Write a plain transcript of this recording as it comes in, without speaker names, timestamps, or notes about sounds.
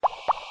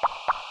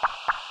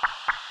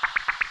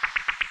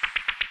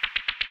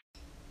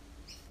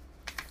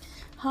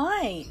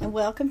Hi, and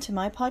welcome to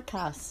my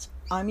podcast.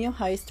 I'm your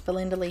host,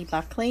 Belinda Lee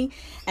Buckley,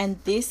 and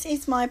this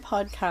is my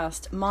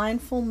podcast,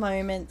 Mindful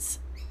Moments,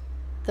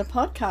 the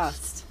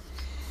podcast.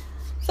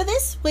 For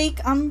this week,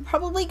 I'm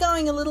probably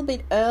going a little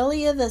bit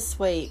earlier this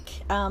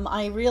week.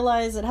 I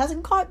realize it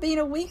hasn't quite been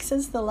a week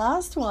since the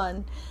last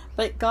one,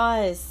 but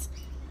guys,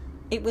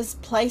 it was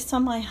placed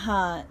on my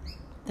heart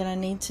that I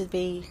need to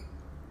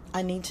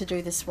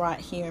do this right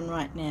here and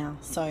right now.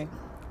 So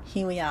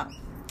here we are.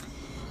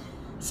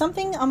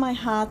 Something on my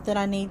heart that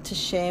I need to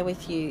share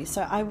with you.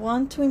 So I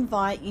want to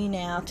invite you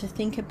now to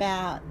think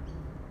about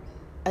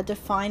a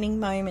defining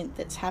moment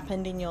that's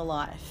happened in your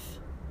life.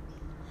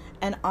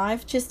 And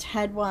I've just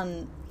had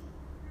one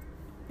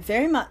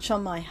very much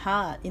on my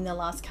heart in the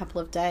last couple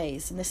of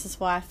days. And this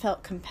is why I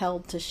felt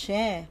compelled to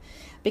share,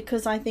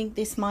 because I think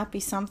this might be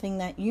something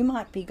that you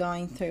might be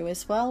going through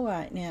as well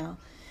right now.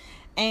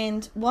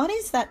 And what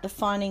is that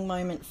defining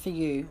moment for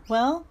you?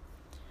 Well,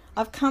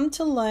 I've come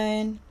to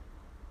learn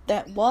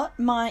that what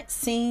might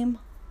seem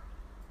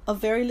of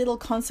very little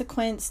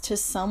consequence to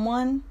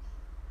someone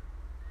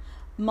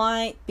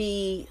might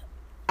be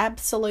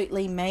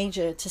absolutely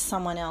major to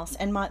someone else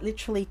and might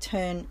literally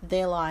turn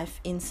their life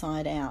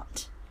inside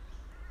out.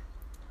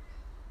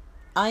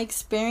 I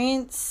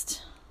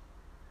experienced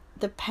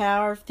the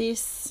power of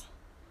this,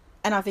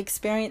 and I've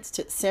experienced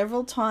it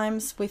several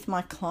times with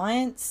my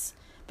clients,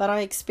 but I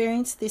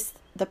experienced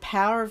the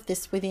power of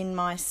this within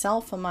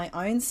myself and my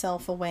own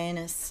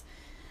self-awareness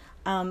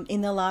in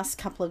the last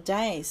couple of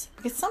days.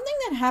 Because something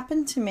that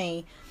happened to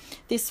me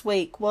this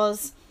week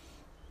was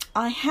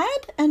I had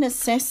an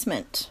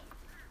assessment.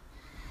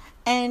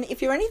 And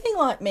if you're anything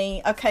like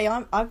me, okay,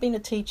 I've been a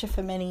teacher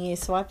for many years,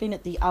 so I've been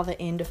at the other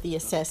end of the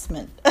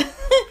assessment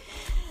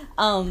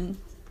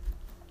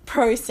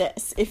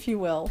process, if you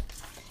will.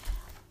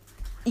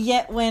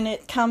 Yet when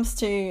it comes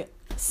to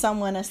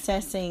someone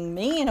assessing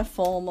me in a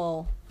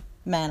formal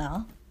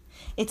manner,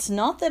 it's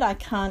not that I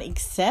can't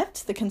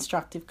accept the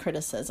constructive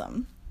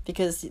criticism,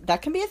 because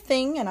that can be a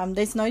thing, and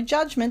there's no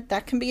judgment.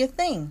 That can be a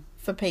thing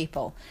for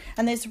people.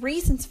 And there's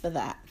reasons for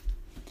that.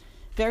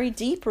 Very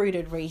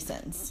deep-rooted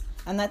reasons.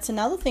 And that's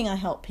another thing I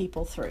help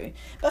people through.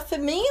 But for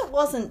me, it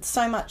wasn't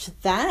so much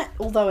that,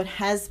 although it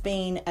has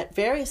been at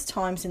various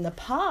times in the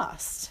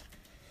past.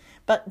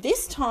 But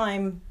this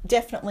time,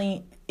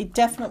 it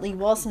definitely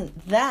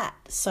wasn't that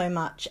so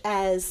much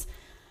as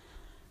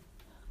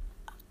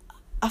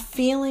a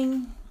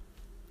feeling,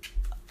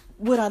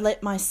 would I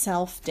let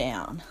myself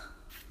down?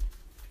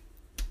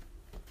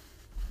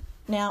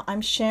 Now,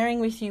 I'm sharing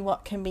with you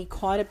what can be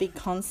quite a big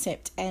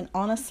concept, and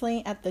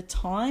honestly, at the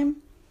time,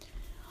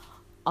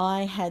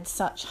 I had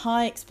such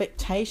high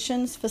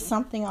expectations for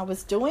something I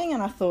was doing,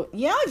 and I thought,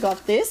 yeah, I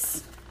got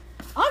this.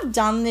 I've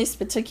done this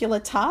particular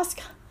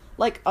task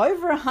like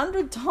over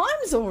 100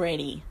 times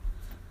already.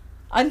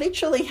 I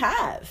literally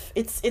have.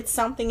 It's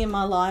something in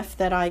my life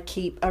that I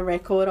keep a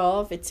record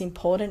of. It's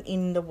important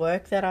in the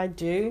work that I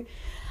do.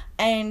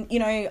 And,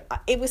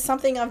 it was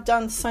something I've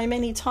done so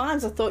many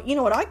times. I thought, you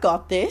know what, I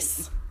got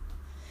this.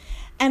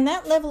 And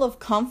that level of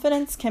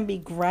confidence can be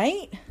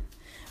great,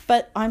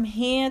 but I'm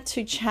here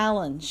to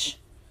challenge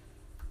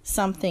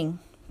something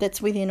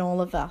that's within all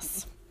of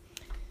us.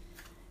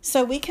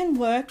 So we can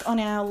work on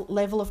our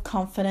level of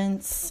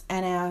confidence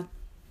and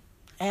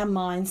our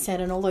mindset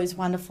and all those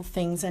wonderful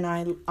things. And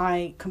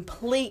I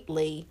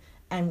completely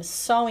am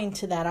so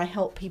into that. I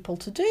help people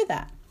to do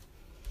that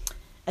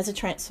as a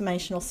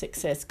transformational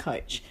success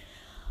coach.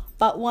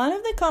 But one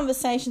of the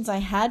conversations I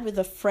had with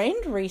a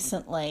friend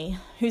recently,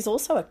 who's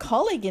also a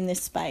colleague in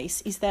this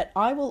space, is that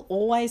I will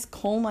always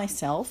call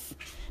myself,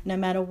 no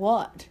matter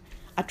what,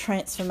 a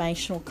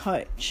transformational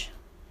coach.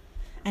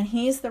 And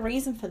here's the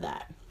reason for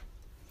that.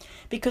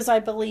 Because I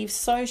believe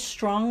so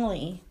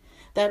strongly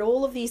that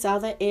all of these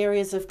other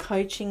areas of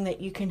coaching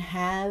that you can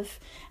have,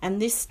 and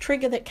this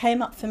trigger that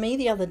came up for me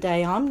the other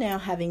day, I'm now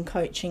having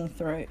coaching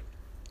through.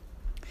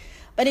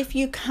 But if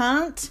you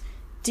can't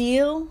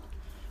deal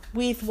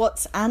with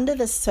what's under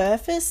the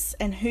surface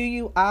and who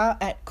you are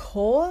at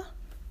core,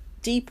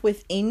 deep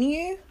within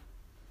you,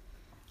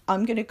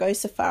 I'm going to go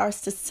so far as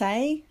to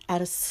say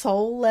at a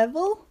soul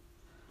level,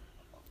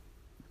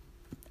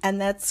 and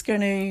that's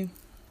going to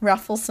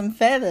ruffle some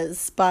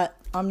feathers, but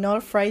I'm not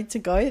afraid to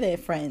go there,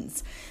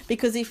 friends,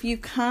 because if you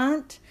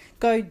can't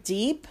go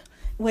deep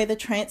where the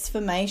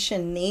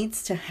transformation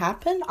needs to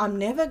happen, I'm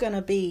never going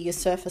to be your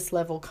surface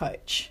level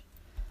coach.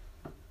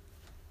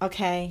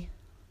 Okay?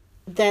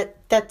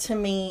 That to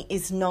me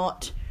is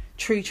not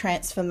true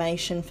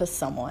transformation for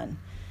someone.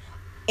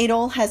 It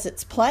all has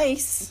its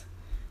place,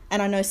 and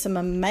I know some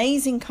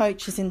amazing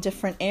coaches in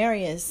different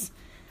areas.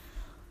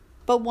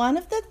 But one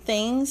of the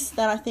things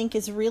that I think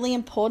is really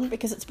important,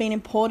 because it's been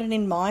important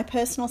in my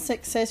personal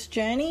success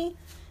journey,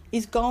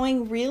 is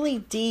going really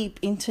deep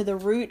into the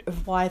root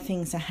of why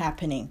things are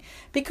happening.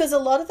 Because a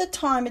lot of the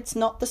time it's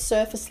not the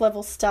surface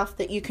level stuff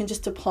that you can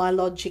just apply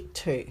logic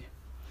to,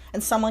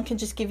 and someone can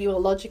just give you a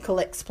logical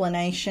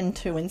explanation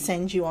to and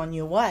send you on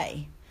your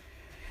way.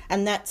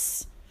 And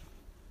that's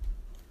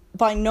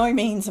by no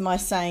means am I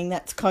saying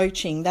that's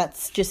coaching.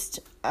 That's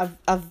just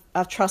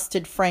a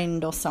trusted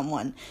friend or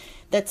someone.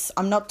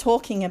 I'm not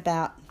talking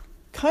about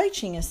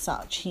coaching as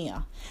such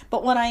here.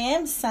 But what I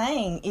am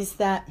saying is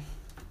that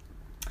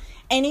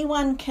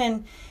anyone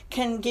can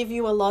give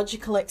you a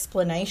logical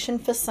explanation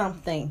for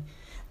something.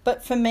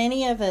 But for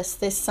many of us,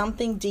 there's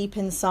something deep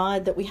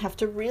inside that we have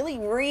to really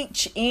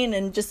reach in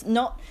and just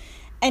not...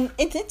 And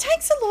it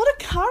takes a lot of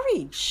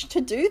courage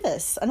to do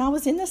this. And I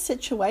was in this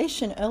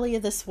situation earlier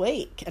this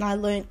week and I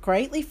learned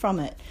greatly from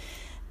it.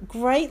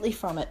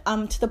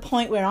 To the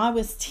point where I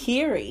was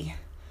teary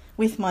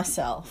with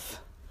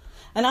myself.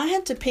 And I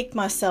had to pick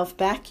myself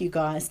back, you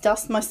guys,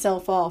 dust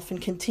myself off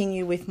and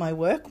continue with my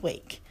work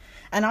week.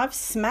 And I've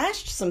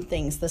smashed some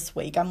things this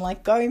week. I'm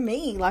like, go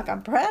me, like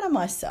I'm proud of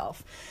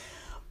myself.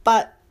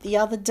 But the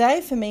other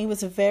day for me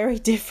was a very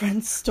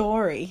different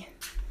story.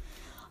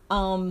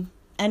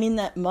 And in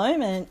that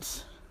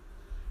moment,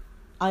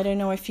 I don't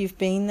know if you've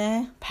been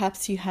there,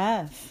 perhaps you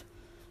have.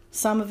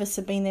 Some of us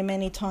have been there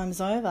many times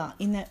over.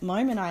 In that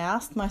moment, I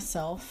asked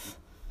myself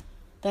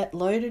that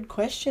loaded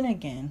question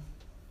again.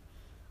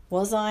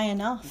 Was I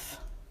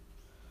enough?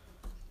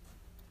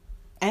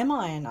 Am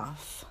I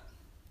enough?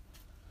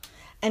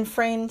 And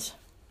friend,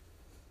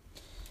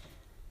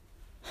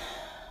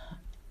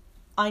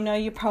 I know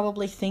you're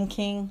probably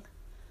thinking,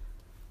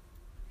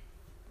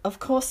 of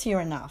course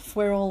you're enough.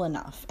 We're all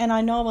enough. And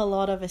I know a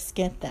lot of us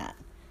get that.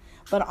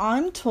 But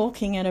I'm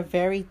talking at a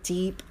very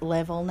deep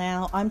level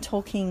now.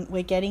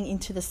 We're getting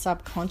into the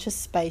subconscious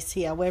space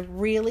here. We're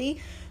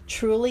really,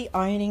 truly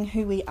owning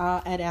who we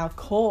are at our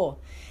core.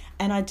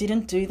 And I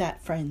didn't do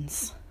that,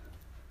 friends.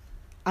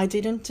 I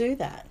didn't do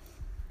that.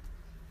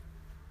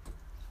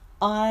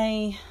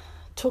 I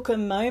took a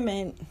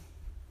moment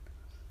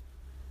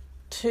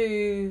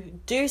to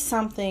do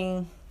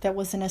something that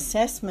was an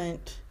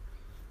assessment,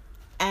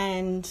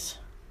 and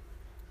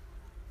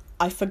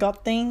I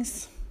forgot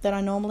things that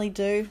I normally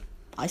do.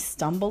 I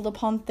stumbled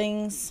upon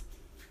things.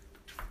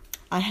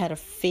 I had a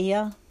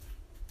fear.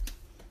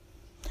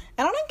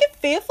 And I don't get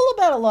fearful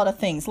about a lot of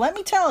things, let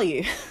me tell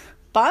you.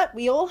 But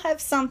we all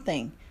have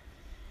something.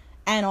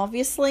 And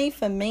obviously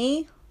for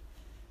me,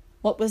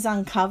 what was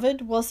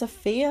uncovered was a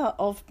fear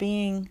of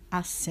being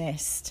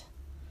assessed,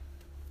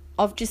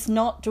 of just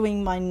not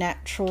doing my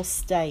natural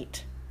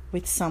state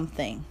with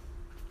something.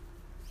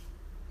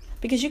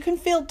 Because you can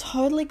feel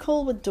totally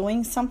cool with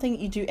doing something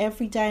you do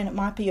every day, and it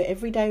might be your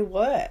everyday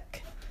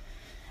work.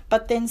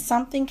 But then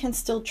something can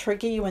still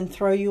trigger you and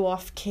throw you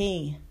off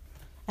key.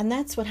 And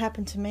that's what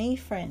happened to me,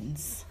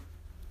 friends.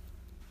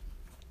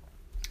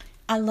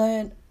 I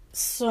learned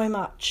so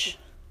much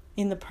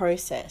in the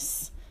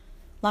process.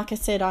 Like I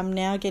said, I'm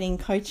now getting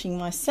coaching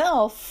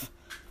myself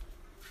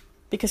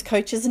because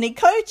coaches need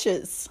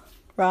coaches,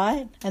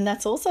 right? And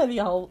that's also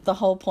the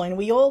whole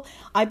point.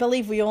 I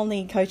believe we all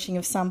need coaching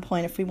of some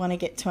point if we want to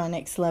get to our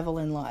next level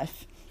in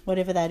life,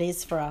 whatever that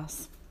is for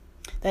us.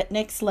 That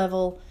next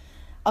level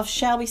of,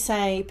 shall we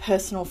say,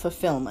 personal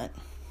fulfillment.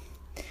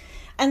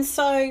 And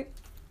so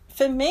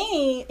for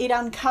me, it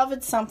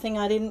uncovered something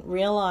I didn't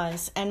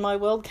realize, and my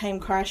world came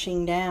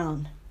crashing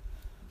down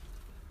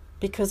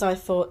because I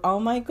thought, oh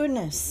my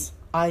goodness,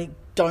 I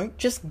don't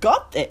just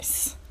got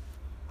this.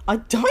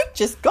 And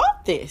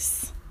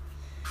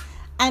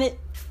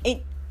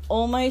it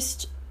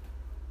almost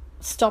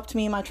stopped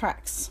me in my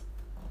tracks.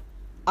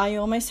 I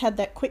almost had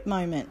that quit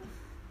moment.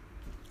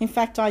 In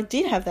fact, I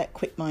did have that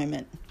quit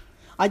moment.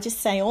 I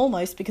just say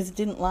almost because it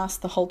didn't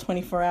last the whole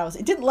 24 hours.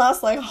 It didn't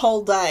last like a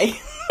whole day.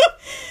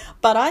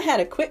 But I had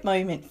a quit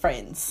moment,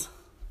 friends.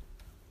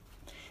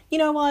 You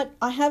know what?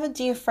 I have a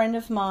dear friend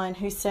of mine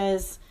who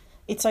says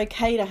it's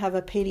okay to have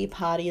a pity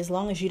party as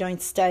long as you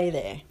don't stay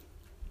there.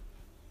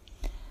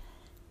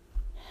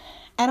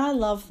 And I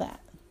love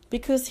that.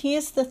 Because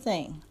here's the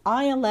thing.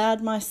 I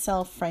allowed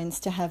myself, friends,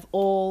 to have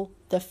all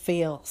the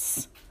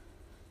feels.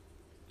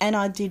 And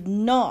I did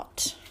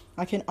not,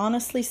 I can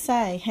honestly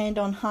say, hand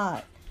on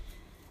heart,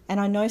 and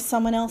I know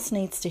someone else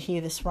needs to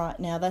hear this right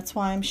now. That's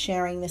why I'm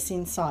sharing this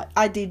insight.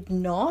 I did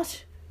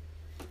not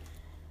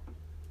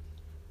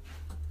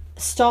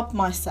stop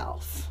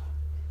myself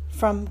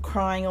from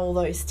crying all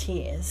those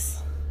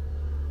tears.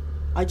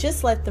 I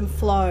just let them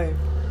flow.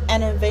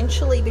 And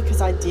eventually, because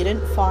I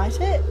didn't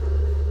fight it,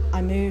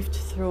 I moved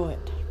through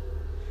it.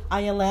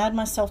 I allowed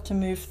myself to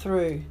move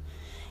through.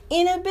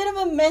 In a bit of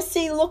a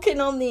messy looking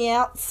on the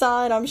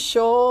outside, I'm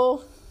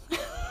sure.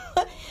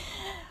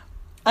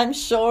 I'm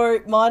sure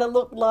it might have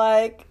looked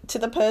like to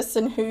the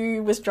person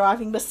who was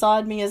driving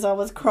beside me as I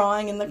was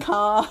crying in the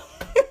car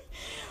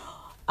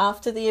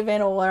after the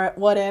event or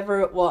whatever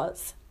it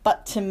was.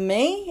 But to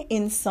me,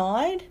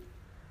 inside,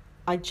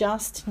 I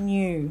just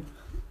knew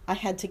I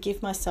had to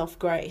give myself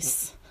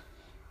grace.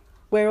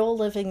 We're all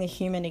living the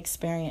human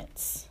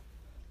experience.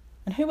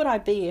 And who would I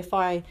be if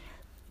I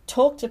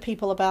talked to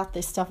people about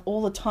this stuff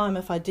all the time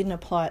if I didn't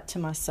apply it to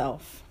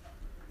myself?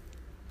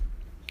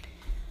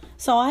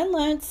 So I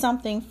learned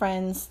something,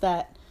 friends,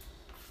 that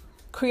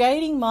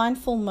creating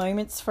mindful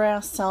moments for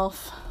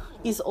ourselves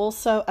is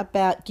also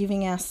about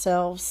giving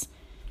ourselves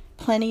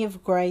plenty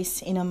of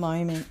grace in a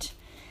moment,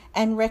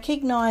 and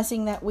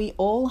recognizing that we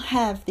all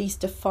have these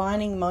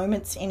defining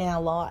moments in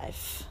our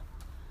life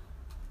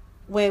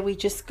where we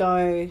just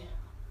go,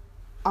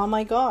 oh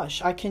my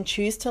gosh, I can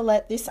choose to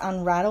let this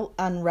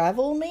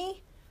unravel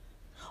me,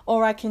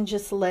 or I can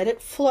just let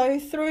it flow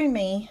through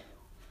me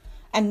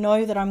and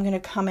know that I'm going to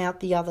come out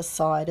the other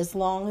side as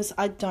long as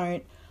I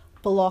don't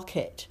block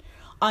it.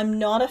 I'm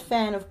not a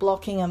fan of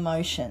blocking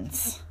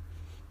emotions.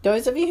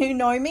 Those of you who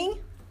know me,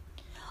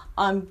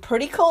 I'm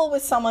pretty cool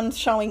with someone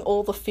showing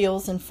all the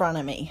feels in front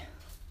of me.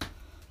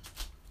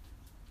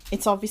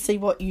 It's obviously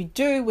what you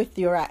do with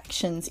your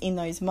actions in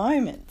those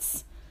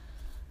moments,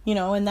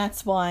 and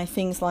that's why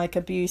things like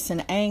abuse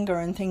and anger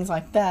and things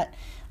like that.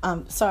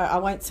 Sorry, I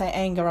won't say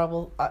anger.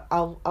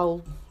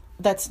 I'll.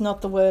 That's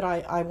not the word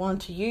I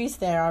want to use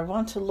there. I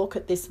want to look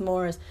at this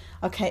more as,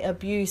 okay,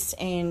 abuse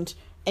and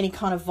any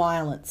kind of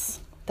violence.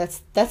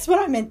 That's what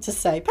I meant to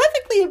say.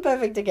 Perfectly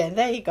imperfect again.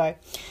 There you go.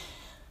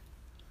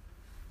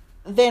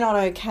 They're not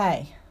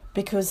okay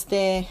because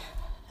they're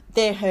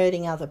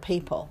hurting other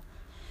people.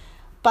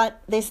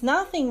 But there's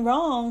nothing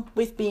wrong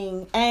with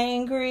being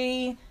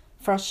angry,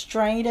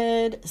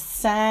 frustrated,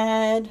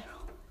 sad,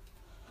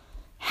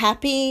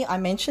 happy. I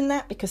mentioned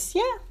that because,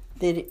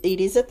 it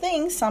is a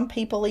thing. Some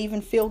people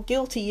even feel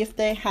guilty if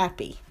they're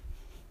happy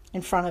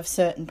in front of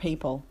certain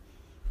people.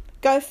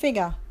 Go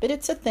figure. But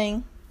it's a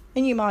thing.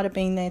 And you might have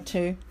been there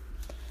too.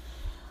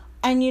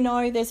 And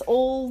there's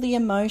all the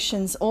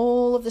emotions,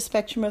 all of the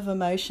spectrum of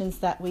emotions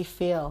that we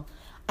feel.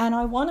 And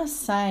I want to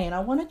say, and I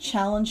want to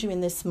challenge you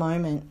in this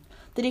moment,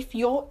 that if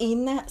you're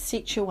in that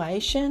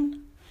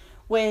situation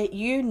where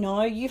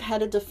you've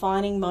had a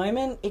defining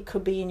moment, it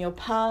could be in your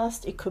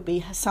past, it could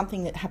be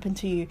something that happened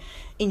to you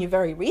in your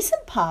very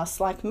recent past,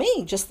 like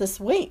me, just this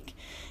week.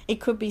 It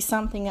could be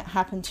something that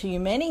happened to you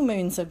many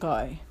moons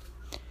ago.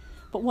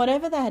 But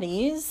whatever that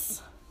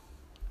is,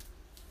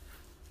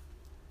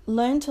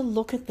 learn to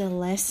look at the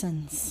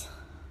lessons.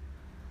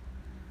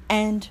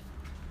 And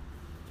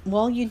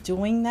while you're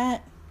doing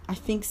that, I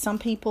think some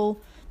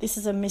people, this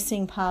is a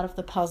missing part of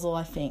the puzzle,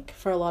 I think,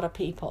 for a lot of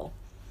people.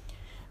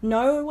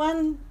 No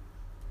one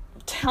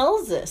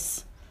tells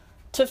us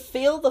to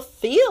feel the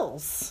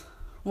feels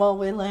while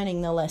we're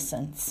learning the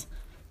lessons.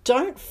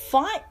 Don't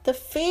fight the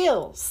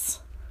feels.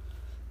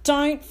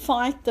 Don't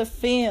fight the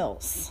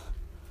feels.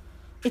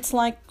 It's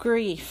like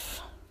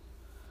grief.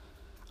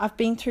 I've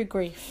been through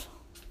grief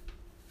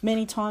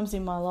many times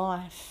in my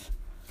life,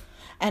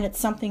 and it's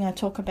something I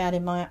talk about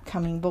in my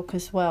upcoming book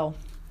as well.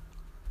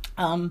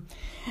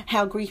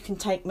 How grief can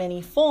take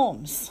many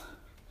forms.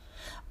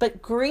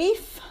 But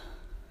grief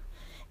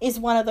is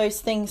one of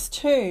those things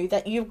too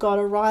that you've got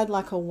to ride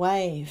like a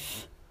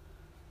wave.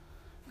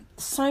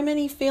 So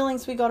many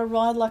feelings we got to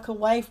ride like a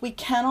wave. We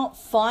cannot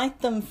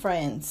fight them,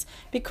 friends,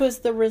 because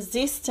the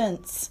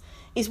resistance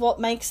is what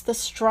makes the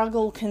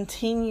struggle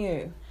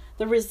continue.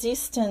 The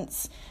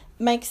resistance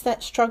makes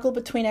that struggle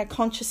between our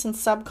conscious and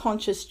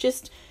subconscious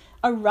just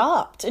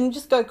erupt and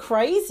just go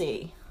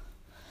crazy.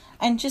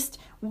 And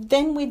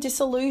then we're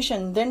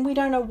disillusioned. Then we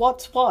don't know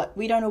what's what.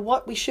 We don't know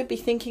what we should be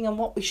thinking and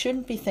what we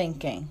shouldn't be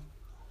thinking.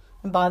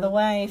 And by the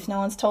way, if no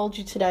one's told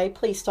you today,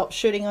 please stop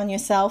shooting on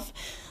yourself.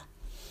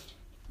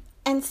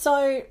 And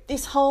so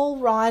this whole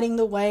riding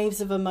the waves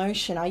of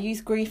emotion, I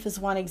use grief as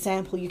one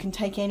example. You can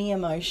take any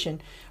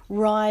emotion.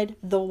 Ride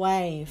the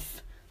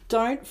wave.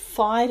 Don't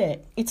fight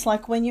it. It's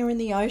like when you're in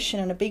the ocean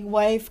and a big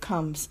wave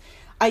comes.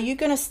 Are you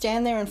going to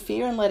stand there in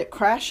fear and let it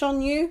crash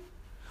on you?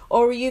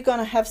 Or are you going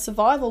to have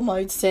survival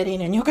mode set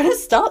in and you're going to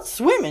start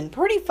swimming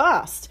pretty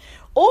fast?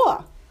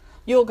 Or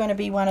you're going to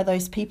be one of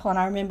those people, and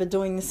I remember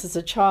doing this as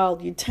a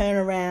child, you'd turn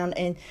around,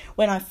 and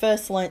when I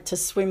first learnt to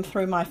swim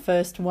through my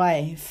first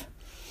wave,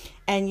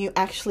 and you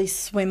actually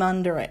swim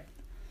under it,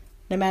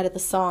 no matter the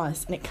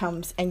size, and it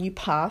comes and you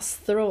pass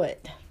through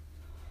it.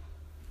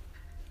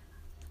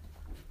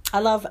 I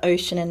love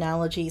ocean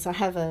analogies. I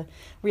have a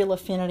real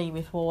affinity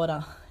with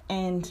water,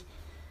 and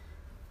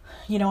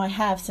I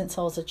have since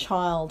I was a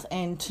child.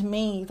 And to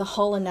me, the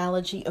whole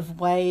analogy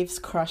of waves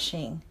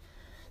crushing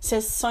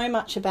says so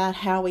much about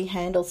how we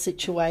handle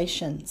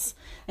situations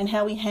and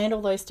how we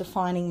handle those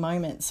defining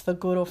moments, for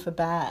good or for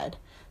bad,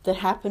 that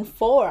happen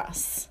for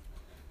us.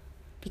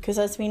 Because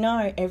as we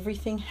know,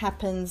 everything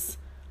happens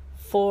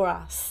for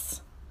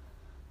us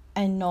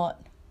and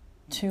not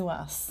to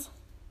us.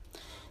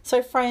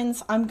 So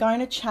friends, I'm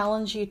going to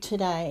challenge you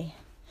today.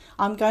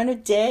 I'm going to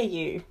dare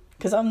you,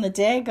 because I'm the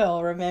dare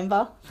girl,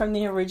 remember, from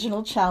the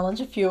original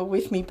challenge, if you were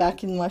with me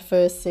back in my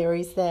first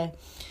series there.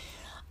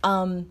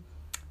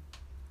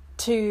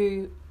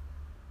 To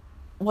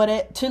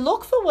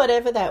look for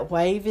whatever that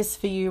wave is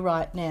for you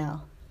right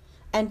now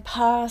and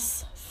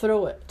pass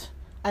through it.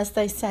 As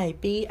they say,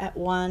 be at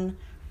one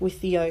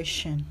with the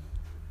ocean.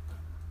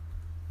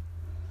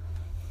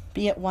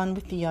 Be at one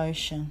with the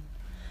ocean.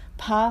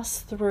 Pass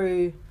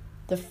through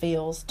the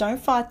feels.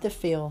 Don't fight the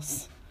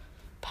feels.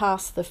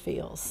 Pass the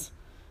feels.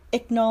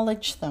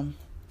 Acknowledge them.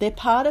 They're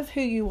part of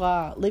who you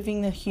are,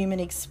 living the human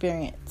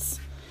experience.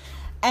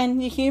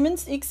 And the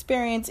human's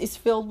experience is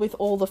filled with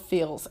all the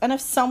feels. And if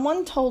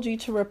someone told you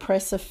to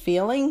repress a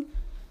feeling,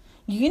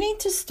 you need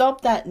to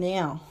stop that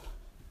now.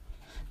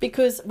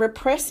 Because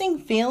repressing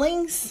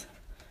feelings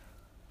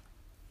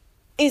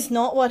is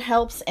not what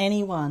helps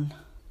anyone.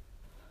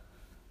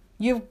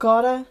 You've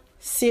got to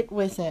sit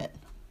with it.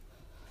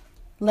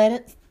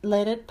 Let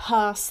it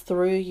pass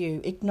through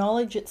you.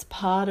 Acknowledge it's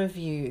part of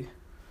you.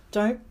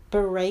 Don't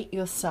berate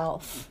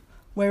yourself.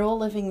 We're all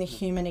living the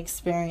human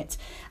experience.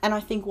 And I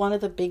think one of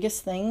the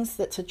biggest things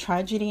that's a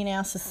tragedy in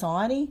our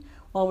society,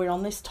 while we're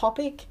on this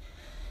topic,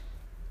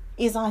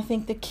 is I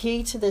think the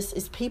key to this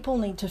is people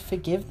need to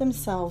forgive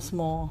themselves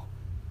more.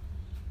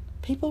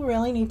 People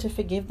really need to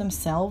forgive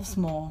themselves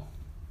more.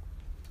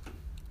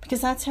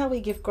 Because that's how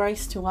we give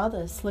grace to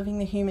others, living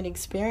the human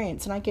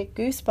experience. And I get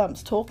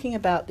goosebumps talking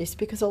about this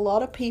because a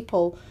lot of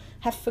people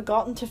have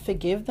forgotten to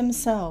forgive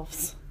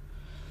themselves.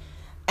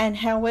 And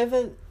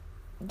however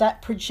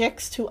that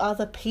projects to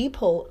other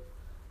people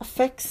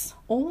affects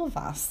all of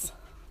us.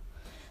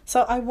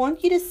 So I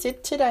want you to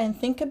sit today and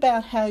think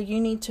about how you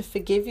need to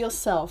forgive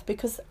yourself,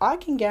 because I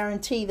can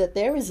guarantee that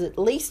there is at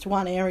least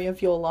one area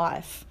of your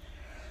life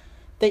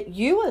that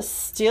you are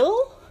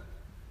still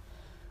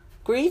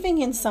grieving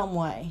in some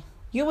way.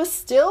 You are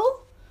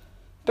still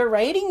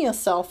berating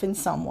yourself in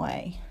some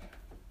way.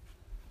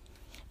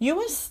 You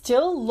are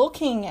still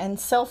looking and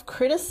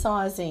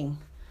self-criticizing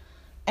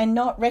and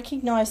not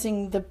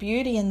recognizing the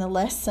beauty and the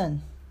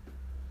lesson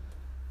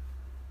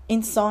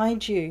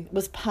inside you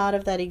was part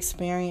of that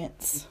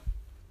experience.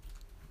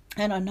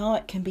 And I know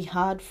it can be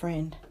hard,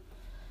 friend.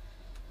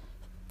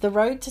 The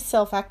road to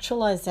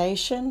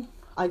self-actualization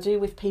I do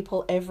with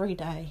people every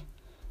day.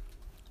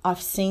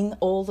 I've seen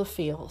all the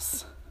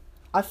feels.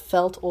 I've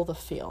felt all the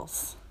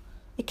feels.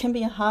 It can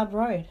be a hard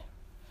road,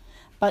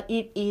 but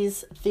it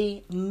is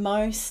the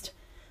most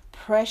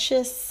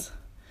precious,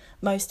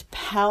 most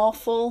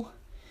powerful,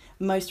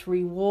 most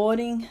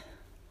rewarding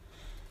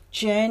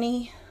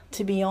journey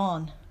to be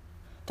on.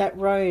 That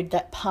road,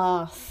 that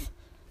path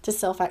to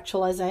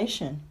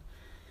self-actualization.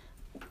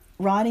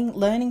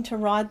 Learning to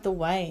ride the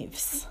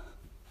waves.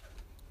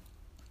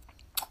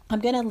 I'm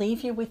going to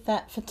leave you with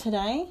that for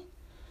today.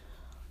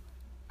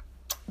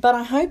 But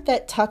I hope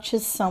that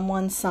touches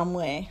someone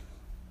somewhere.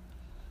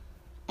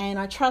 And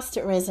I trust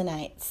it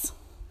resonates.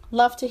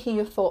 Love to hear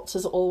your thoughts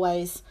as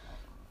always.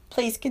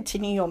 Please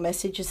continue your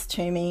messages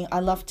to me. I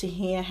love to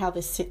hear how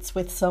this sits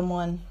with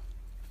someone.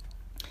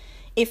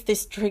 If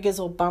this triggers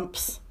or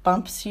bumps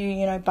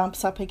you,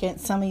 bumps up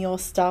against some of your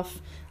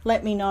stuff,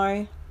 let me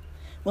know.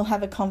 We'll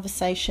have a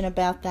conversation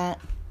about that.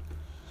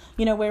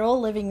 We're all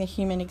living the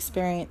human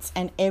experience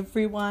and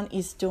everyone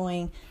is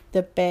doing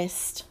the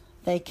best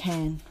they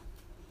can.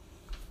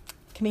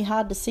 It can be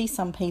hard to see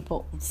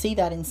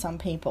that in some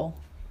people.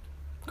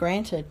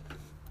 Granted.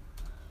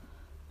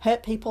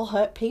 Hurt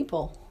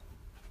people.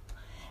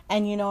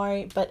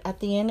 And but at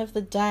the end of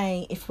the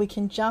day, if we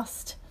can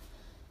just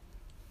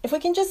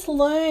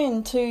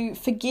learn to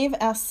forgive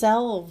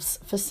ourselves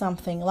for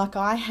something like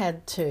I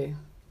had to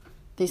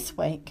this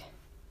week,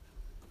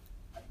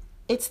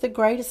 it's the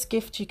greatest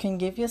gift you can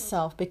give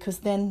yourself, because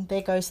then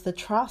there goes the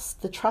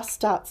trust. The trust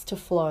starts to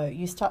flow.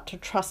 You start to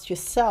trust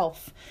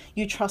yourself.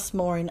 You trust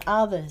more in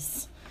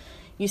others.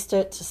 You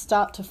start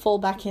to fall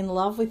back in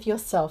love with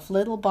yourself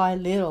little by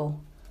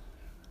little.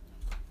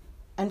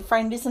 And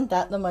friend, isn't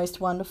that the most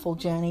wonderful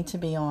journey to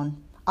be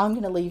on? I'm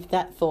going to leave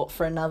that thought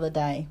for another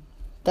day.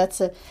 That's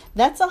a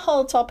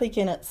whole topic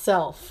in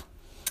itself.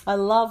 I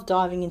love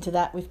diving into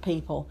that with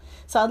people.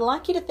 So I'd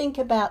like you to think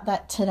about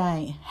that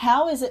today.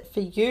 How is it for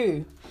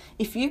you?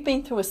 If you've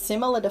been through a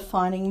similar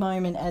defining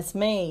moment as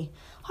me,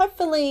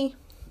 hopefully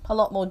a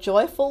lot more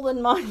joyful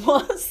than mine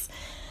was,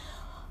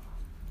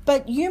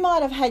 but you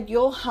might have had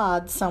your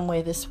hard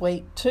somewhere this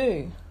week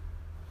too.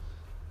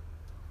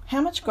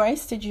 How much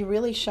grace did you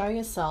really show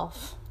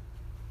yourself?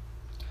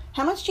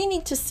 How much do you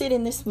need to sit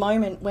in this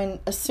moment when,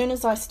 as soon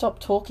as I stop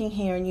talking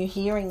here and you're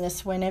hearing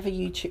this, whenever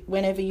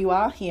you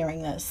are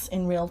hearing this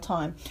in real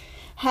time,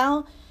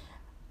 how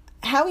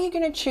are you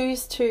going to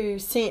choose to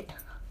sit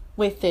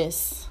with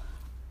this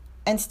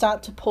and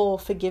start to pour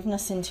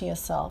forgiveness into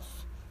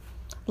yourself?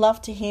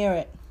 Love to hear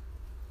it.